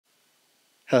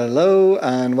Hello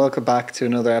and welcome back to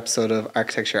another episode of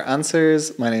Architecture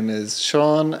Answers. My name is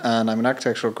Seán and I'm an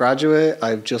architectural graduate.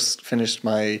 I've just finished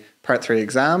my Part 3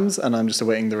 exams and I'm just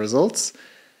awaiting the results.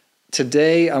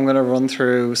 Today I'm going to run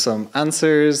through some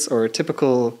answers or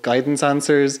typical guidance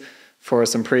answers for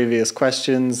some previous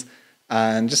questions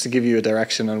and just to give you a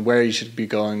direction on where you should be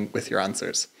going with your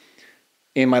answers.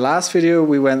 In my last video,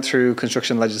 we went through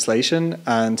construction legislation,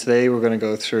 and today we're going to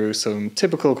go through some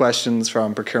typical questions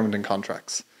from procurement and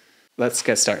contracts. Let's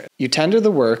get started. You tender the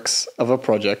works of a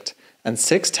project, and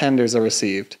 6 tenders are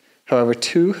received. However,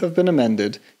 2 have been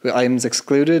amended with items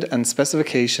excluded and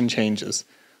specification changes.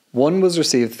 1 was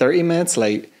received 30 minutes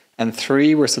late, and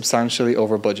 3 were substantially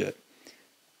over budget.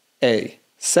 A.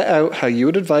 Set out how you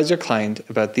would advise your client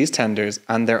about these tenders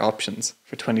and their options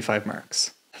for 25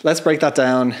 marks. Let's break that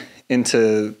down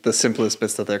into the simplest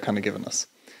bits that they're kind of giving us.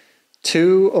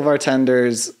 2 of our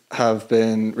tenders have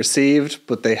been received,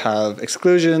 but they have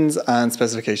exclusions and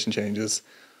specification changes.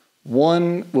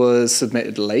 1 was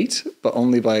submitted late, but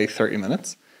only by 30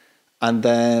 minutes. And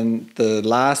then the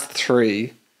last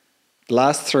three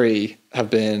have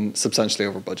been substantially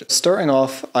over budget. Starting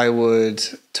off, I would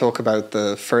talk about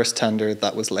the first tender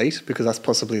that was late, because that's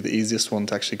possibly the easiest one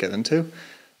to actually get into.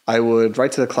 I would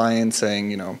write to the client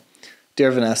saying,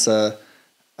 Dear Vanessa,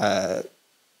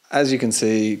 as you can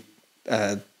see,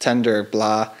 tender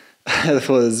blah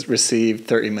was received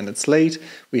 30 minutes late.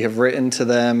 We have written to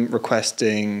them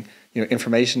requesting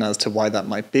information as to why that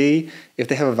might be. If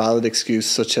they have a valid excuse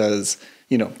such as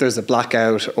there's a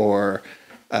blackout or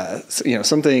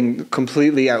something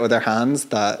completely out of their hands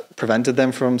that prevented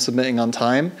them from submitting on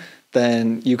time,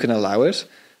 then you can allow it.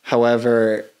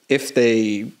 However, if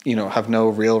they, have no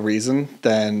real reason,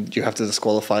 then you have to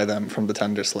disqualify them from the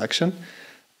tender selection.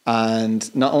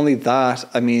 And not only that,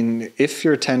 if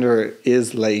your tender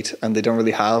is late and they don't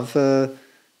really have a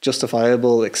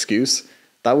justifiable excuse,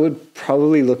 that would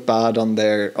probably look bad on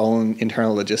their own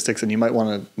internal logistics, and you might want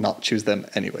to not choose them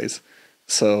anyways.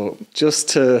 So just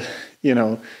to,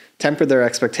 temper their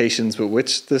expectations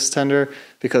with this tender,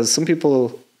 because some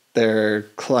people, their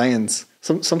clients,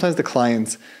 sometimes the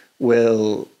clients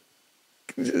will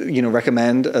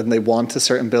recommend and they want a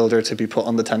certain builder to be put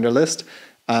on the tender list,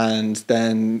 and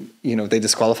then they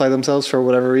disqualify themselves for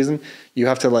whatever reason. You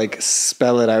have to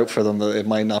spell it out for them that it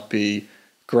might not be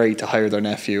great to hire their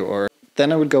nephew. Or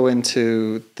then I would go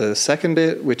into the second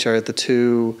bit, which are the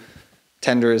 2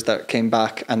 tenders that came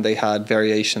back and they had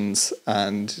variations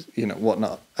and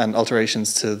whatnot and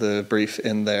alterations to the brief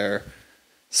in their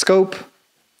scope.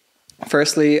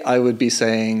 Firstly, I would be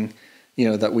saying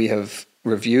that we have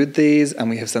reviewed these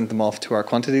and we have sent them off to our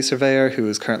quantity surveyor who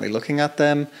is currently looking at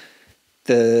them.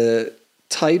 The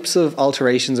types of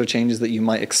alterations or changes that you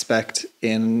might expect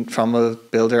from a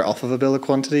builder off of a bill of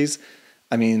quantities,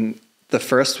 the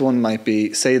first one might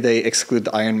be, say they exclude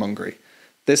the ironmongery.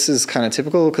 This is kind of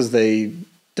typical because they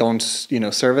don't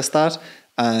service that,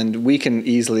 and we can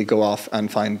easily go off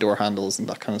and find door handles and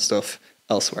that kind of stuff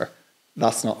elsewhere.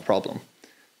 That's not a problem.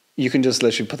 You can just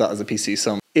literally put that as a PC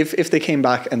sum. If they came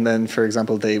back and then, for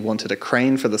example, they wanted a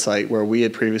crane for the site where we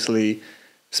had previously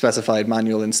specified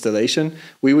manual installation,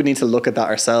 we would need to look at that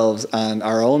ourselves and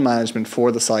our own management for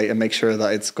the site and make sure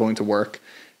that it's going to work.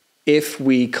 If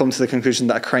we come to the conclusion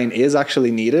that a crane is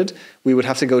actually needed, we would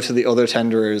have to go to the other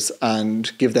tenderers and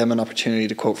give them an opportunity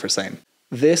to quote for same.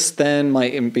 This then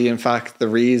might be, in fact, the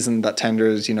reason that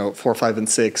tenders, 4, 5, and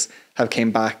 6 have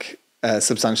came back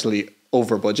substantially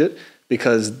over budget,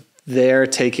 because they're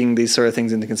taking these sort of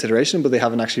things into consideration, but they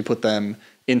haven't actually put them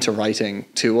into writing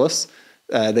to us.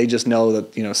 They just know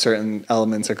that certain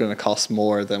elements are going to cost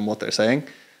more than what they're saying.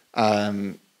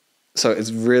 So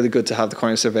it's really good to have the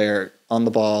quantity surveyor on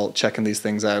the ball, checking these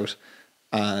things out,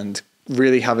 and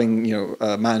really having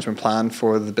a management plan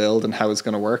for the build and how it's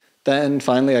going to work. Then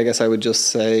finally, I guess I would just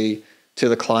say to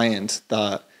the client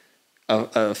that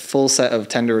a full set of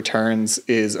tender returns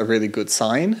is a really good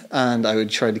sign, and I would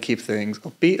try to keep things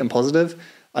upbeat and positive.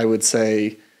 I would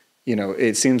say,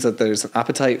 it seems that there's an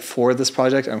appetite for this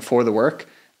project and for the work,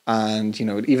 and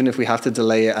even if we have to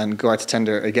delay it and go out to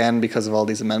tender again because of all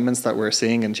these amendments that we're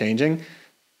seeing and changing,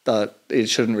 that it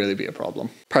shouldn't really be a problem.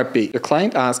 Part B. The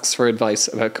client asks for advice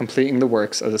about completing the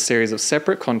works of a series of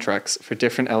separate contracts for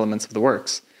different elements of the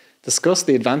works. Discuss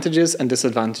the advantages and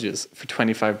disadvantages for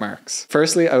 25 marks.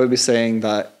 Firstly, I would be saying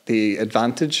that the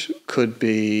advantage could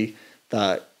be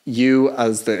that you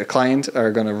as the client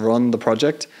are going to run the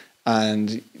project,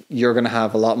 and you're going to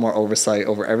have a lot more oversight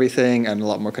over everything and a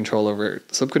lot more control over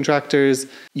subcontractors.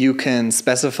 You can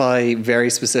specify very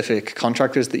specific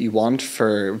contractors that you want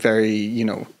for very,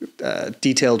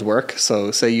 detailed work.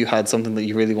 So say you had something that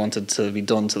you really wanted to be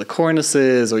done to the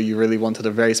cornices, or you really wanted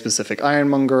a very specific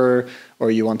ironmonger,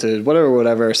 or you wanted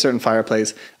whatever, a certain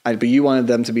fireplace, but you wanted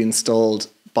them to be installed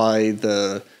by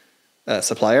the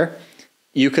supplier.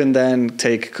 You can then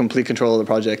take complete control of the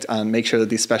project and make sure that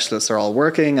these specialists are all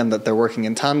working and that they're working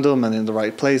in tandem and in the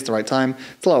right place, the right time.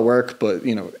 It's a lot of work, but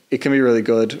it can be really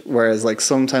good. Whereas like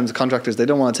sometimes contractors, they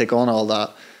don't want to take on all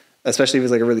that, especially if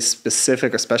it's like a really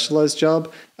specific or specialized job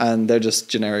and they're just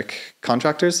generic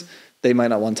contractors. They might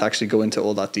not want to actually go into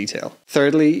all that detail.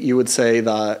 Thirdly, you would say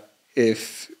that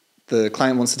if the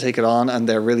client wants to take it on and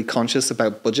they're really conscious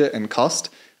about budget and cost,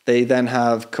 they then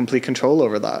have complete control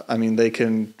over that. I mean, they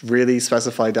can really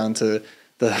specify down to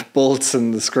the bolts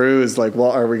and the screws, like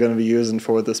what are we going to be using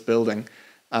for this building?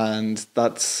 And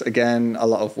that's, again, a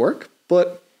lot of work,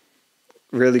 but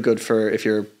really good for if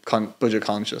you're budget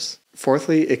conscious.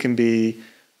 Fourthly, it can be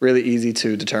really easy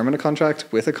to determine a contract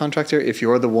with a contractor if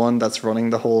you're the one that's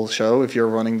running the whole show, if you're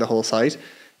running the whole site.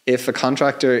 If a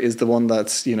contractor is the one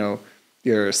that's,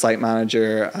 your site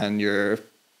manager and your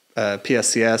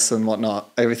PSCS and whatnot,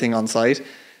 everything on site,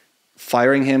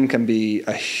 firing him can be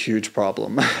a huge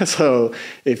problem. So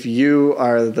if you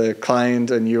are the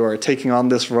client and you are taking on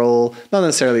this role, not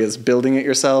necessarily as building it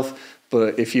yourself,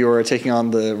 but if you are taking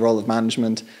on the role of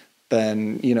management,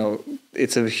 then,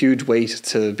 it's a huge weight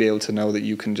to be able to know that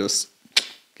you can just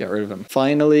get rid of him.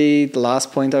 Finally, the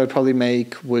last point I would probably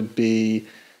make would be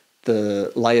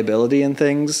the liability in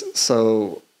things.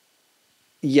 So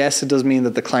yes, it does mean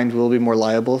that the client will be more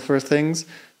liable for things,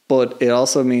 but it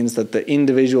also means that the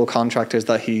individual contractors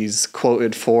that he's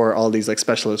quoted for all these like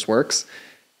specialist works,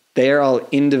 they are all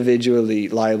individually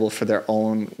liable for their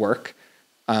own work,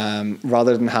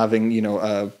 rather than having,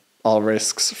 all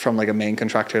risks from like a main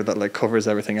contractor that like covers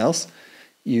everything else.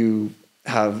 You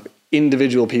have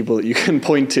individual people that you can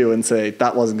point to and say,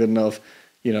 that wasn't good enough,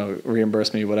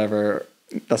 reimburse me, whatever.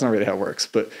 That's not really how it works,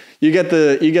 but you get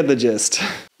the gist.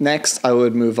 Next, I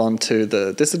would move on to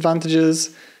the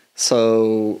disadvantages.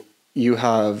 So you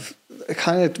have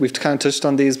we've kind of touched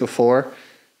on these before.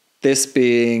 This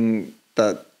being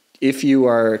that if you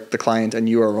are the client and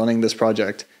you are running this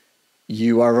project,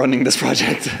 you are running this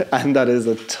project, and that is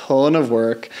a ton of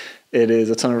work. It is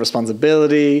a ton of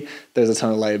responsibility. There's a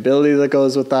ton of liability that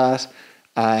goes with that,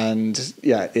 and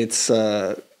yeah, it's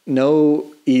no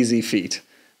easy feat.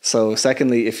 So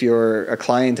secondly, if you're a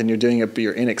client and you're doing it but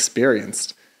you're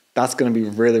inexperienced, that's going to be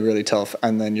really, really tough.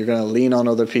 And then you're going to lean on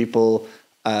other people,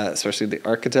 especially the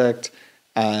architect.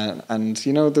 And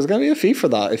there's going to be a fee for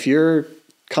that. If you're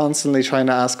constantly trying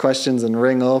to ask questions and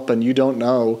ring up and you don't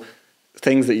know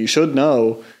things that you should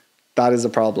know, that is a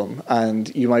problem.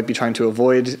 And you might be trying to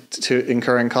avoid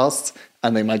incurring costs,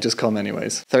 and they might just come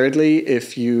anyways. Thirdly,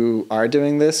 if you are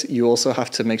doing this, you also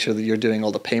have to make sure that you're doing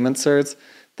all the payment certs,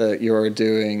 that you're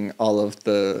doing all of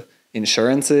the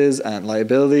insurances and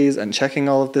liabilities and checking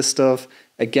all of this stuff.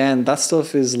 Again, that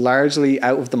stuff is largely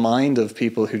out of the mind of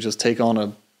people who just take on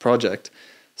a project.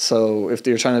 So if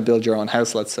you're trying to build your own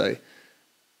house, let's say,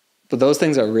 but those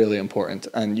things are really important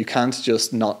and you can't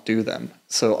just not do them.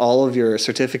 So all of your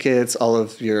certificates, all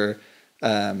of your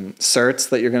certs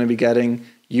that you're going to be getting,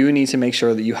 you need to make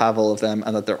sure that you have all of them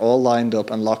and that they're all lined up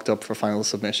and locked up for final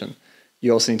submission.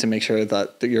 You also need to make sure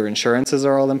that your insurances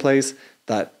are all in place,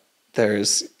 that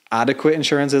there's adequate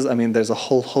insurances. I mean, there's a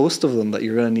whole host of them that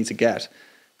you're going to need to get.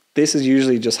 This is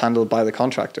usually just handled by the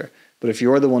contractor, but if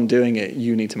you're the one doing it,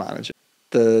 you need to manage it.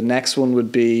 The next one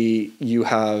would be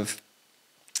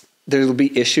there'll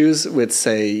be issues with,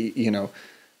 say,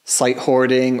 site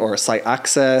hoarding or site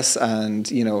access and,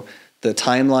 the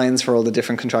timelines for all the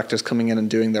different contractors coming in and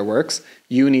doing their works.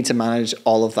 You need to manage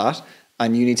all of that.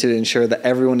 And you need to ensure that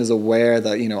everyone is aware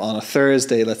that, on a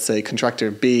Thursday, let's say contractor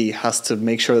B has to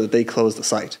make sure that they close the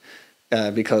site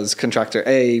because contractor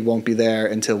A won't be there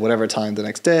until whatever time the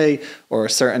next day, or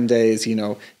certain days,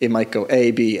 it might go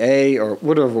A, B, A, or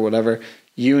whatever.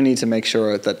 You need to make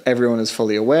sure that everyone is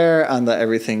fully aware and that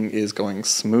everything is going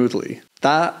smoothly.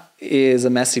 That is a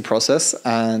messy process,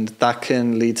 and that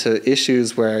can lead to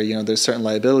issues where, there's certain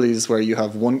liabilities where you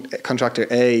have one contractor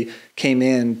A came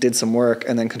in, did some work,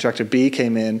 and then contractor B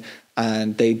came in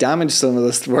and they damaged some of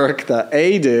this work that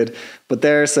A did, but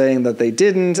they're saying that they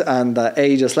didn't and that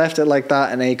A just left it like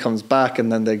that, and A comes back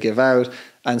and then they give out.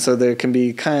 And so there can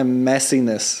be kind of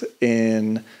messiness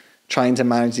in trying to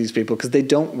manage these people because they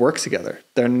don't work together.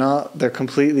 They're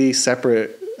completely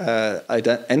separate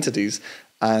entities.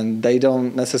 and they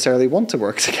don't necessarily want to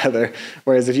work together.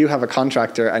 Whereas if you have a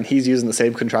contractor and he's using the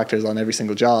same contractors on every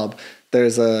single job,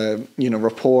 there's a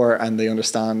rapport, and they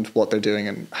understand what they're doing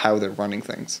and how they're running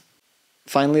things.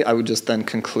 Finally, I would just then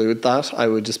conclude that. I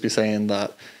would just be saying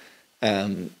that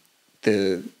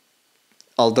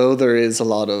although there is a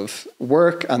lot of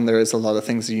work and there is a lot of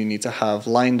things that you need to have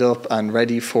lined up and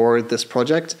ready for this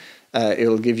project, it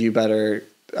will give you better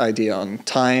idea on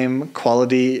time,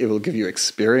 quality, it will give you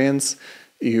experience,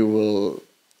 you will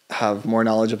have more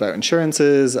knowledge about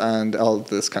insurances and all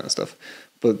this kind of stuff.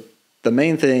 But the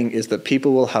main thing is that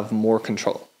people will have more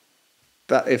control.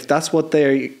 That if that's what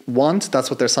they want, that's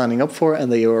what they're signing up for,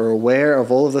 and they are aware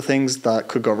of all of the things that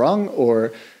could go wrong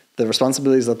or the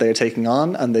responsibilities that they're taking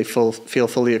on, and they feel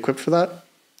fully equipped for that,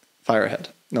 fire ahead,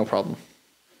 no problem.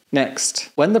 Next,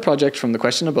 when the project from the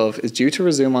question above is due to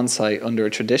resume on site under a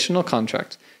traditional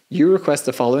contract, you request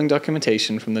the following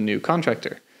documentation from the new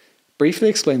contractor. Briefly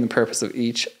explain the purpose of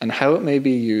each and how it may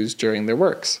be used during their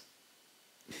works.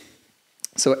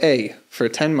 So A, for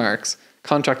 10 marks,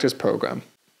 contractor's program.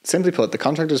 Simply put, the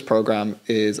contractor's program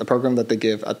is a program that they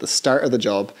give at the start of the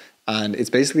job, and it's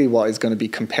basically what is going to be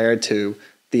compared to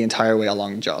the entire way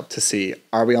along the job to see,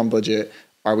 are we on budget?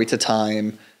 Are we to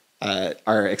time?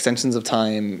 Are extensions of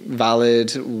time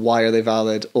valid? Why are they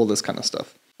valid? All this kind of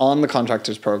stuff. On the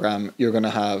contractor's program, you're going to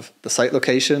have the site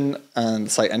location and the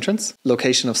site entrance,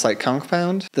 location of site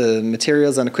compound, the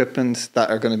materials and equipment that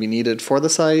are going to be needed for the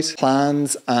site,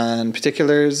 plans and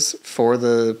particulars for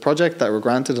the project that were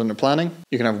granted under planning.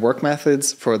 You can have work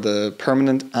methods for the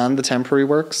permanent and the temporary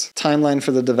works, timeline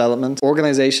for the development,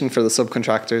 organization for the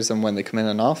subcontractors and when they come in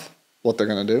and off, what they're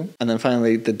going to do. And then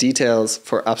finally, the details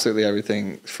for absolutely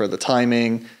everything, for the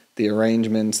timing, the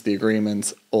arrangements, the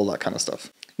agreements, all that kind of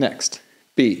stuff. Next.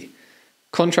 B,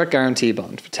 contract guarantee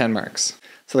bond for 10 marks.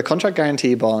 So the contract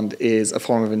guarantee bond is a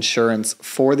form of insurance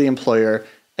for the employer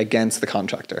against the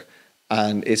contractor.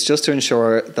 And it's just to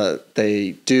ensure that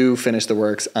they do finish the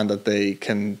works and that they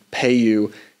can pay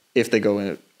you if they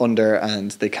go under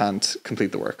and they can't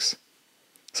complete the works.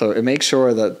 So it makes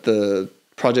sure that the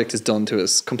project is done to a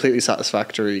completely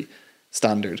satisfactory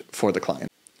standard for the client.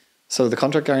 So the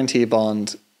contract guarantee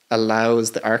bond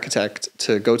allows the architect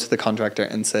to go to the contractor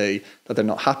and say that they're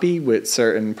not happy with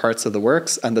certain parts of the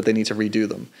works and that they need to redo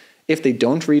them. If they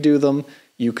don't redo them,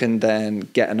 you can then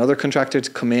get another contractor to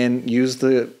come in, use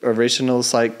the original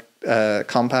site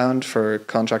compound for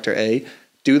contractor A,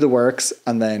 do the works,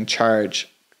 and then charge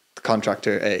the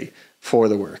contractor A for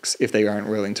the works if they aren't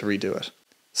willing to redo it.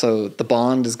 So the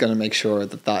bond is going to make sure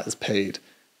that that is paid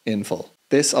in full.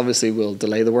 This obviously will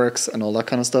delay the works and all that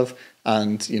kind of stuff,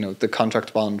 and the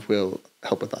contract bond will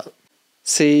help with that.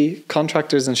 C,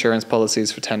 contractors' insurance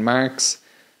policies for 10 marks.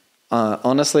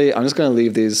 Honestly, I'm just going to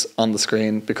leave these on the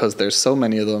screen because there's so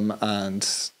many of them and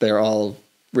they're all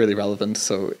really relevant.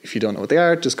 So if you don't know what they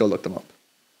are, just go look them up.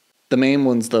 The main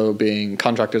ones though being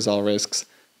contractors' all risks,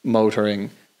 motoring,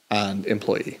 and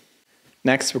employee.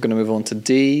 Next, we're going to move on to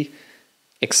D.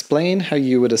 Explain how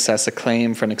you would assess a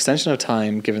claim for an extension of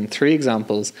time given 3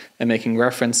 examples and making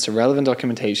reference to relevant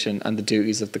documentation and the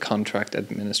duties of the contract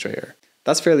administrator.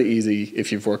 That's fairly easy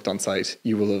if you've worked on site.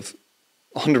 You will have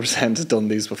 100% done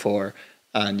these before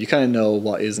and you kind of know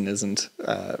what is and isn't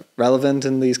relevant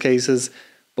in these cases,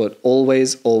 but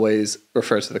always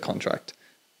refer to the contract.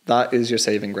 That is your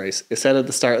saving grace. It said at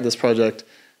the start of this project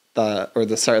or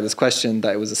the start of this question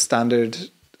that it was a standard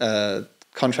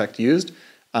contract used.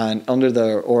 And under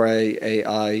the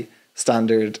RAAI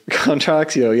standard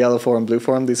contracts, yellow form, blue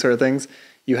form, these sort of things,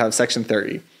 you have section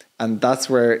 30. And that's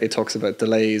where it talks about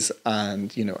delays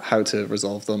and, how to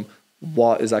resolve them,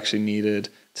 what is actually needed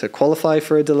to qualify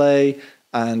for a delay.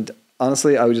 And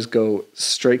honestly, I would just go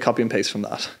straight copy and paste from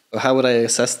that. So how would I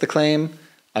assess the claim?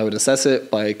 I would assess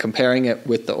it by comparing it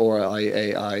with the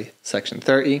RAAI section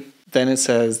 30. Then it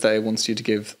says that it wants you to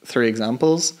give 3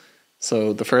 examples.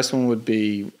 So the first one would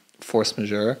be force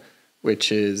majeure,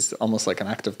 which is almost like an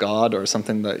act of God or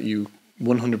something that you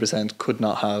 100% could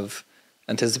not have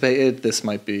anticipated. This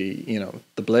might be,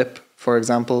 the blip, for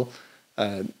example.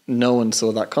 No one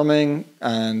saw that coming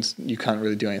and you can't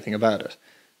really do anything about it.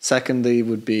 Secondly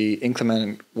would be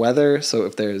inclement weather. So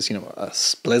if there's, a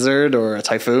blizzard or a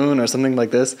typhoon or something like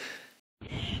this,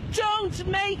 don't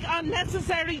make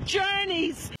unnecessary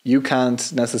journeys. You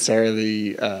can't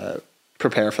necessarily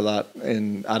prepare for that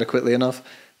adequately enough.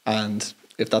 And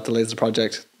if that delays the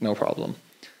project, no problem.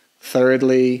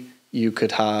 Thirdly, you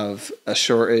could have a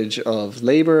shortage of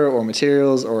labour or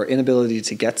materials or inability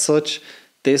to get such.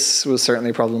 This was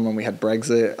certainly a problem when we had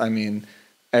Brexit. I mean,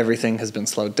 everything has been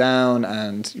slowed down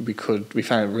and we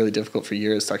found it really difficult for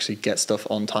years to actually get stuff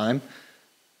on time.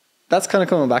 That's kind of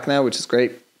coming back now, which is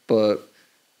great. But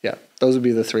yeah, those would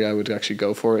be the three I would actually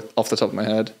go for off the top of my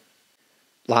head.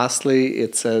 Lastly,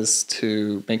 it says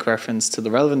to make reference to the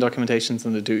relevant documentations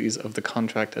and the duties of the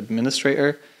contract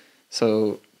administrator.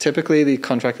 So typically the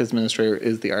contract administrator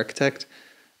is the architect,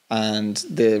 and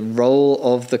the role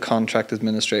of the contract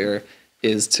administrator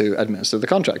is to administer the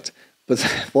contract. But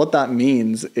what that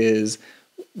means is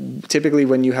typically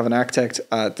when you have an architect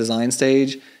at design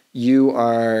stage, you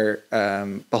are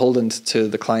beholden to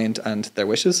the client and their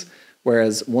wishes.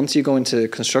 Whereas once you go into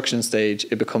construction stage,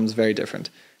 it becomes very different.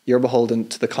 You're beholden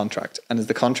to the contract, and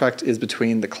the contract is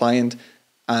between the client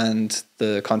and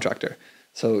the contractor.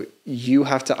 So you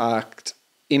have to act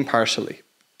impartially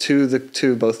to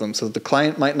both of them. So the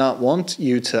client might not want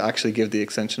you to actually give the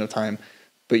extension of time,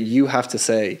 but you have to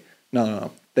say,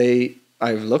 no.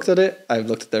 I've looked at it, I've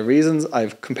looked at their reasons,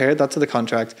 I've compared that to the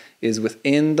contract, it is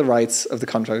within the rights of the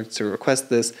contract to request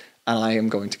this, and I am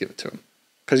going to give it to them.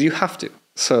 Because you have to.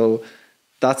 So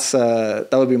that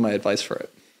would be my advice for it.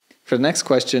 For the next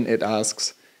question, it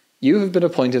asks, you have been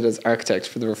appointed as architect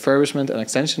for the refurbishment and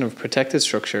extension of protected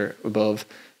structure above,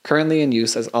 currently in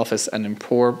use as office and in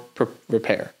poor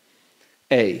repair.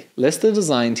 A. List the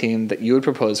design team that you would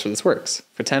propose for this works,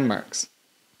 for 10 marks.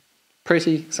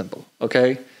 Pretty simple,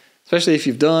 okay? Especially if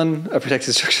you've done a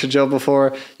protected structure job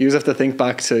before, you just have to think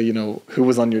back to, who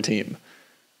was on your team.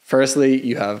 Firstly,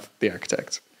 you have the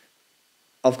architect.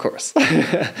 Of course.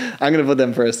 I'm going to put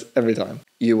them first every time.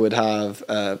 You would have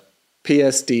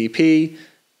PSDP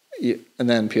and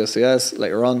then POCS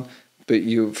later on. But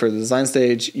for the design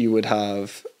stage, you would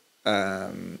have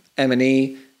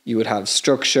M&E, you would have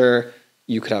structure,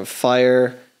 you could have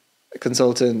fire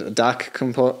consultant, a DAC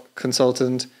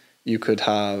consultant, you could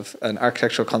have an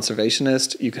architectural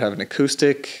conservationist, you could have an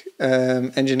acoustic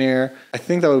engineer. I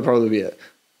think that would probably be it.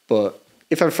 But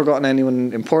if I've forgotten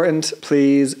anyone important,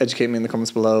 please educate me in the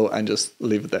comments below and just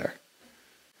leave it there.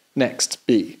 Next,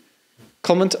 B.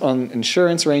 Comment on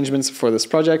insurance arrangements for this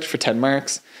project for 10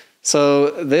 marks. So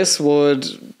this would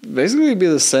basically be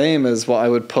the same as what I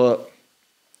would put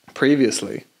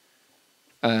previously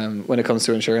when it comes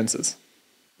to insurances.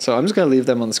 So I'm just going to leave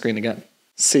them on the screen again.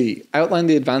 C. Outline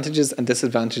the advantages and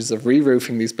disadvantages of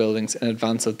re-roofing these buildings in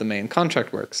advance of the main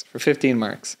contract works for 15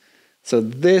 marks. So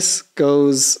this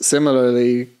goes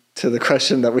similarly to the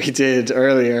question that we did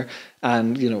earlier,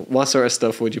 and what sort of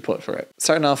stuff would you put for it?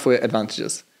 Starting off with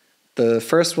advantages. The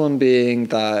first one being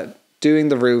that doing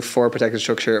the roof for a protected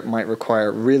structure might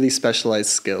require really specialized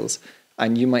skills,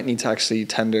 and you might need to actually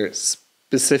tender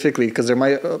specifically, because there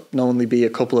might only be a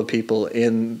couple of people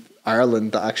in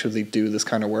Ireland that actually do this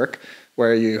kind of work,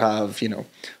 where you have,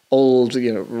 old,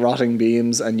 rotting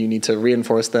beams, and you need to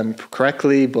reinforce them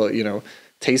correctly, but,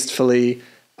 tastefully.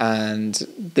 And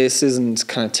this isn't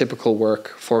kind of typical work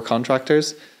for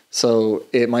contractors. So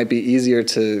it might be easier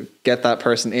to get that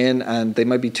person in, and they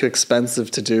might be too expensive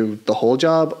to do the whole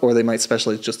job, or they might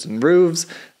specialize just in roofs,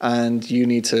 and you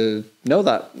need to know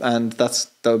that. And that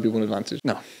would be one advantage.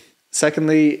 No.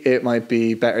 Secondly, it might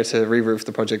be better to re-roof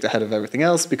the project ahead of everything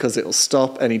else, because it will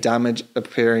stop any damage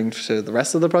appearing to the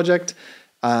rest of the project,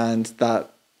 and that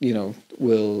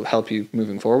will help you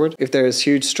moving forward. If there's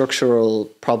huge structural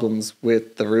problems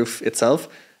with the roof itself,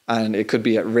 and it could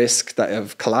be at risk that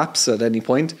of collapse at any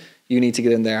point, you need to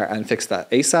get in there and fix that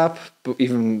ASAP. But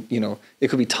even, it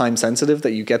could be time sensitive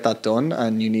that you get that done,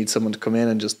 and you need someone to come in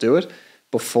and just do it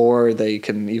before they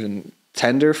can even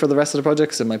tender for the rest of the project,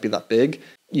 because it might be that big.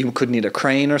 You could need a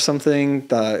crane or something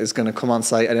that is going to come on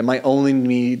site, and it might only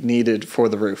be needed for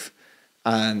the roof.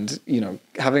 And,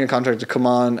 having a contractor come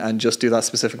on and just do that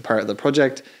specific part of the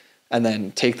project and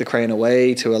then take the crane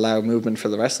away to allow movement for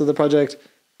the rest of the project,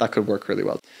 that could work really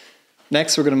well.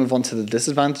 Next, we're going to move on to the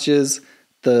disadvantages.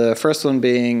 The first one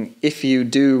being, if you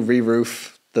do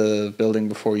re-roof the building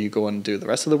before you go and do the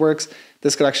rest of the works,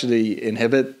 this could actually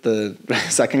inhibit the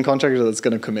second contractor that's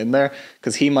going to come in there,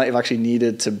 because he might have actually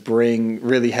needed to bring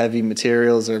really heavy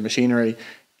materials or machinery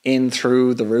in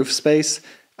through the roof space,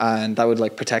 and that would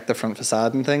protect the front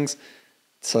facade and things.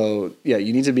 So yeah,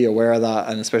 you need to be aware of that,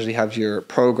 and especially have your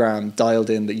program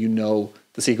dialed in that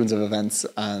the sequence of events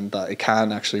and that it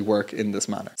can actually work in this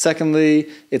manner. Secondly,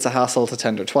 it's a hassle to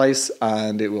tender twice,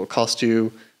 and it will cost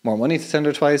you more money to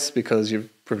tender twice because you're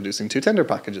producing 2 tender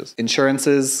packages.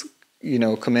 Insurances,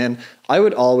 come in. I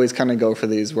would always kind of go for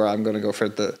these where I'm going to go for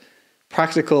the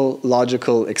practical,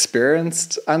 logical,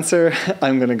 experienced answer.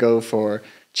 I'm going to go for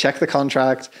check the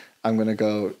contract, I'm going to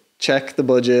go check the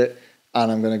budget,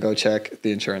 and I'm going to go check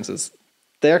the insurances.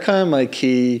 They're kind of my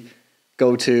key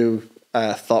go-to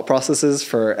thought processes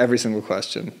for every single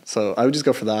question. So I would just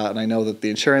go for that. And I know that the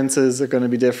insurances are going to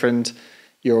be different.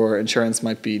 Your insurance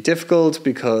might be difficult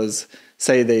because,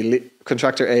 say,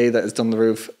 contractor A that has done the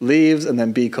roof leaves and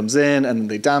then B comes in and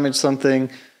they damage something.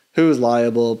 Who is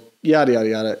liable? Yada, yada,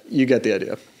 yada. You get the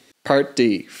idea. Part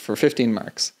D for 15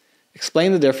 marks.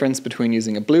 Explain the difference between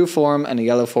using a blue form and a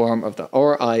yellow form of the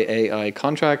RIAI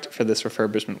contract for this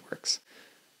refurbishment works.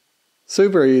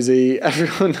 Super easy.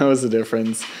 Everyone knows the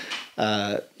difference.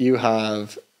 You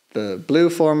have the blue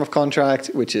form of contract,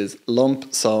 which is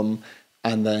lump sum,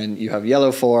 and then you have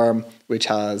yellow form, which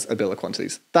has a bill of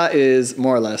quantities. That is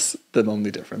more or less the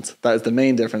only difference. That is the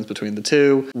main difference between the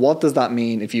two. What does that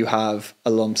mean if you have a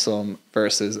lump sum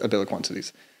versus a bill of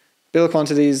quantities? Bill of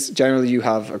quantities, generally you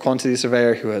have a quantity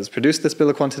surveyor who has produced this bill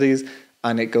of quantities,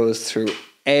 and it goes through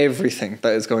everything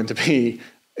that is going to be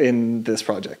in this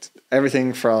project.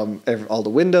 Everything from all the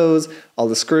windows, all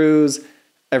the screws,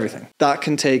 everything. That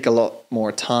can take a lot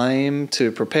more time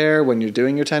to prepare when you're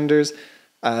doing your tenders,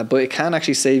 but it can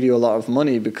actually save you a lot of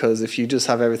money, because if you just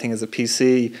have everything as a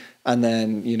PC and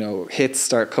then, hits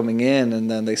start coming in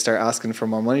and then they start asking for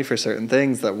more money for certain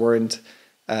things that weren't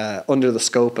under the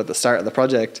scope at the start of the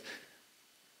project,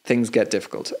 things get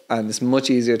difficult, and it's much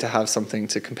easier to have something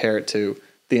to compare it to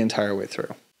the entire way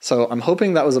through. So I'm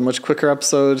hoping that was a much quicker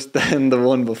episode than the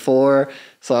one before.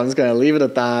 So I'm just going to leave it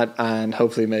at that and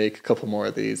hopefully make a couple more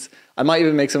of these. I might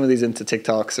even make some of these into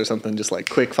TikToks or something, just like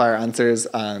quick fire answers.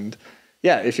 And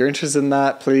yeah, if you're interested in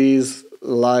that, please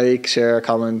like, share,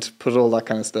 comment, put all that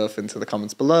kind of stuff into the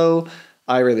comments below.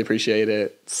 I really appreciate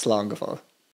it. Slán go fóill.